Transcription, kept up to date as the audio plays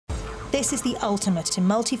This is the ultimate in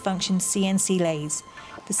multifunction CNC lathes,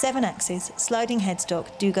 the 7-axis sliding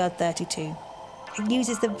headstock Dugard 32. It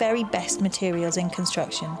uses the very best materials in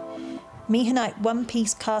construction. Mehanite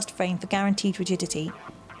one-piece cast frame for guaranteed rigidity,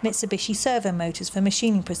 Mitsubishi servo motors for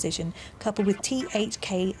machining precision, coupled with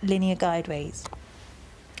THK linear guideways.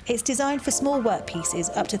 It's designed for small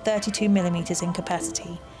workpieces up to 32mm in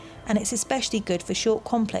capacity, and it's especially good for short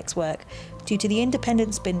complex work due to the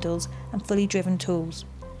independent spindles and fully driven tools.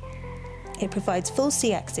 It provides full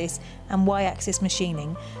C-axis and Y-axis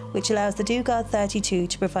machining, which allows the Dugard 32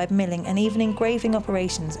 to provide milling and even engraving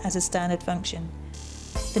operations as a standard function.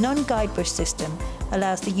 The non-guide bush system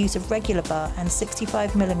allows the use of regular bar and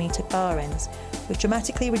 65mm bar ends, which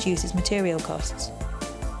dramatically reduces material costs.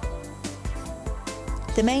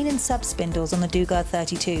 The main and sub spindles on the Dugard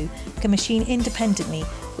 32 can machine independently,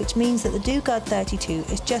 which means that the Dugard 32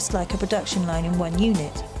 is just like a production line in one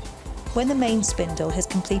unit. When the main spindle has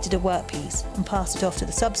completed a workpiece and passed it off to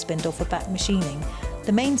the sub spindle for back machining,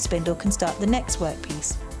 the main spindle can start the next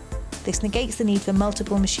workpiece. This negates the need for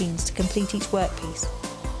multiple machines to complete each workpiece.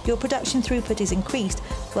 Your production throughput is increased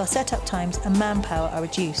while setup times and manpower are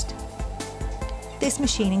reduced. This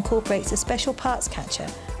machine incorporates a special parts catcher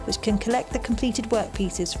which can collect the completed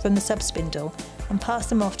workpieces from the sub spindle and pass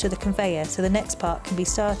them off to the conveyor so the next part can be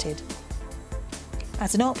started.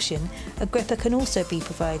 As an option, a gripper can also be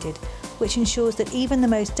provided, which ensures that even the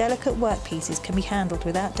most delicate workpieces can be handled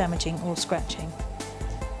without damaging or scratching.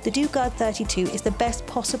 The Dugard 32 is the best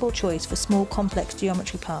possible choice for small complex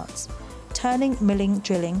geometry parts. Turning, milling,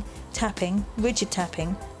 drilling, tapping, rigid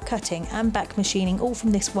tapping, cutting and back machining all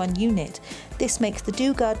from this one unit. This makes the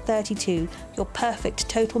Dugard 32 your perfect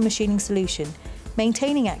total machining solution,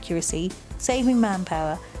 maintaining accuracy, saving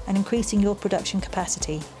manpower and increasing your production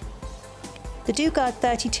capacity. The Dugard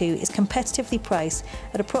 32 is competitively priced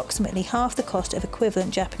at approximately half the cost of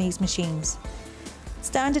equivalent Japanese machines.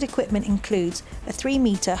 Standard equipment includes a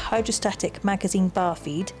 3-metre hydrostatic magazine bar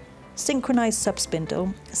feed, synchronised sub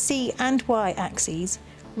spindle, C and Y axes,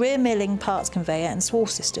 rear milling parts conveyor and swarf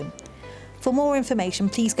system. For more information,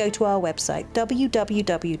 please go to our website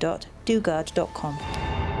www.dugard.com.